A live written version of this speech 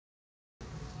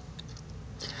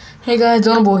Hey guys,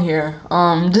 Donable here.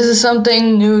 This is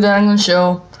something new that I'm gonna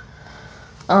show.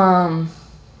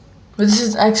 This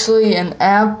is actually an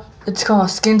app. It's called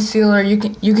Skin Stealer. You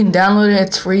can download it.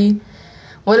 It's free.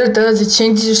 What it does, it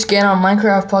changes your skin on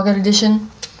Minecraft Pocket Edition.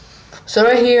 So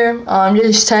right here, you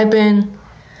just type in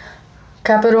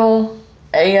capital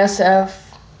ASF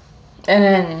and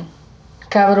then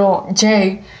capital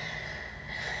J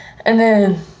and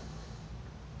then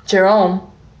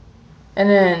Jerome and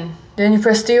then you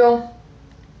press steal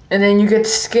and then you get the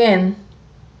skin.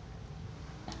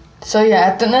 So yeah,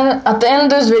 at the end of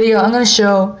this video, I'm gonna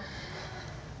show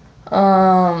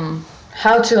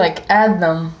how to like add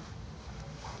them.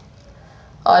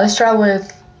 Let's try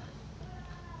with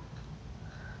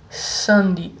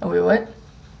Sunday. Oh wait, what?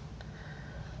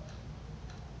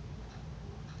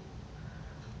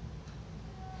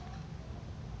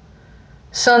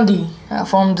 Sunday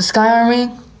from the Sky Army.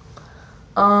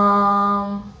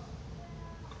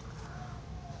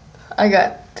 I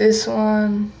got this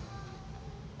one.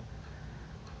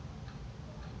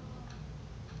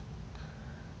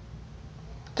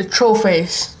 The troll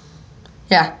face.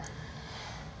 Yeah.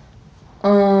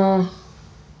 I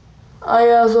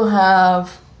also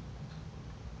have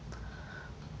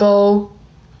Bo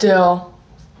Del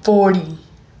 40.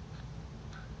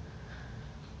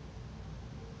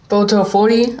 Bo Del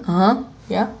 40.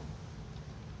 Yeah.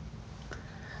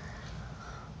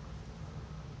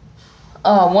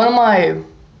 One of my,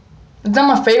 it's not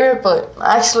my favorite, but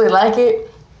I actually like it.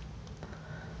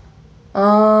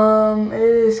 It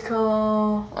is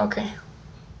called, okay.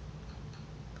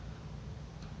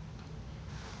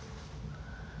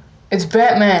 It's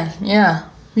Batman, yeah.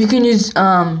 You can use,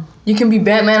 you can be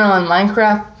Batman on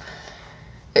Minecraft.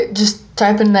 Just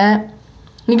type in that.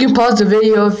 You can pause the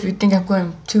video if you think I'm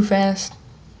going too fast.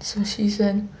 That's what she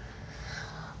said.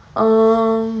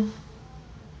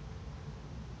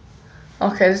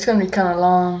 Okay, this is gonna be kind of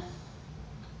long.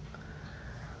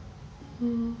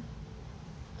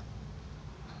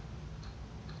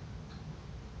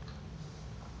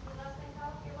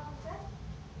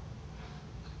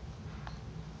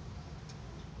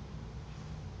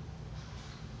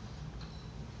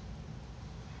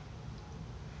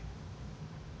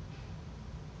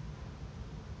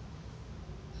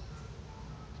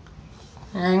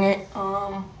 Dang it.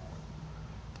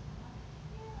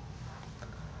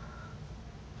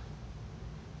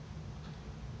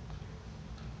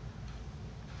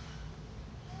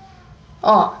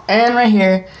 Oh, and right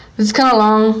here, this is kind of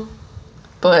long,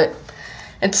 but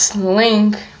it's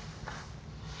Link.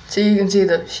 So you can see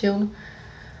the shield.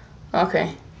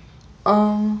 Okay.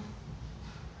 Alright,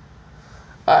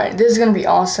 this is gonna be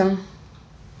awesome.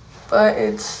 But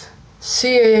it's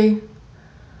CA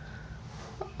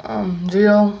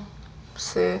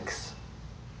 06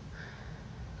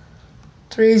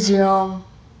 30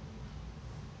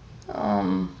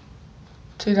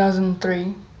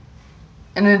 2003,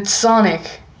 and it's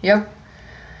Sonic. Yep,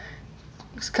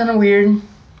 it's kind of weird.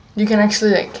 You can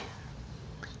actually like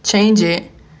change it.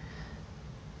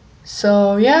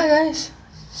 So yeah, guys,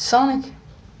 Sonic.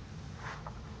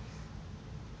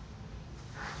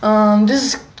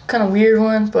 This is kind of weird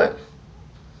one, but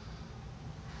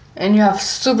and you have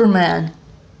Superman.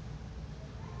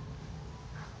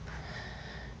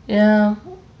 Yeah.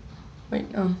 Wait.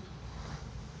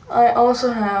 I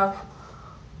also have.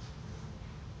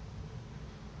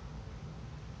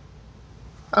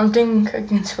 I don't think I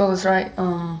can spell this right.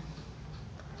 No,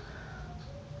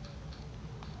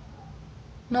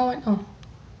 wait, no.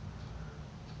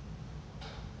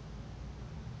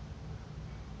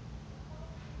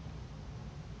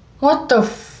 What the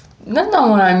f? That's not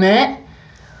what I meant.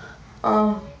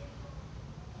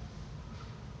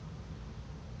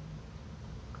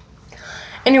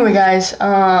 Anyway, guys,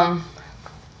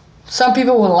 some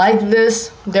people will like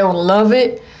this. They will love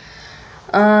it.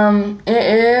 It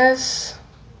is.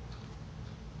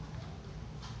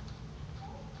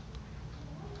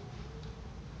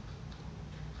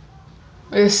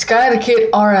 It's Sky the Kid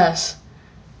RS.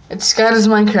 It's Sky's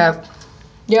Minecraft.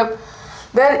 Yep,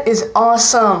 that is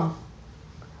awesome.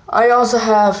 I also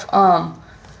have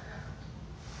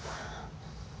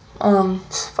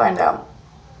let's find out.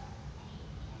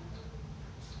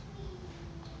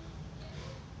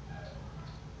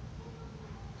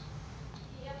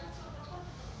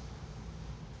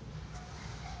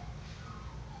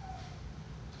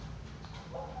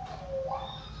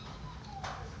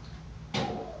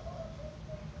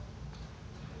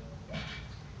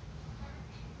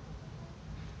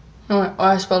 No,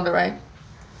 I spelled it right.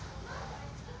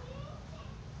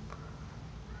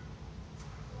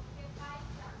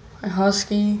 My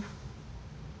husky.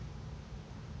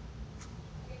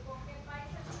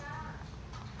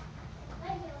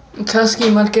 It's Husky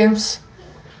Mudkips,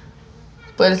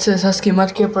 but it says Husky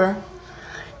Mudkipper.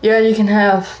 Yeah, you can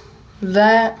have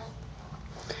that.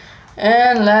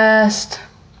 And last,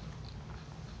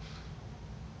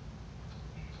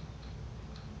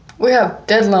 we have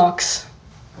Deadlocks.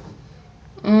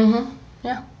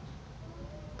 Yeah.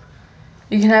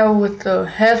 You can have it with the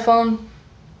headphone,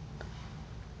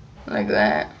 like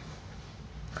that.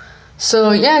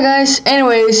 So yeah, guys.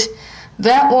 Anyways,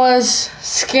 that was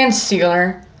Skin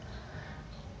Stealer.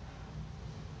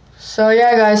 So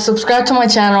yeah, guys, subscribe to my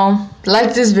channel,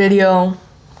 like this video,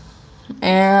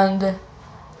 and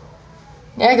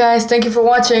yeah, guys, thank you for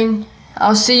watching.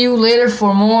 I'll see you later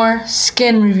for more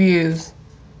skin reviews.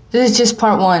 This is just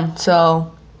part 1,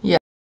 so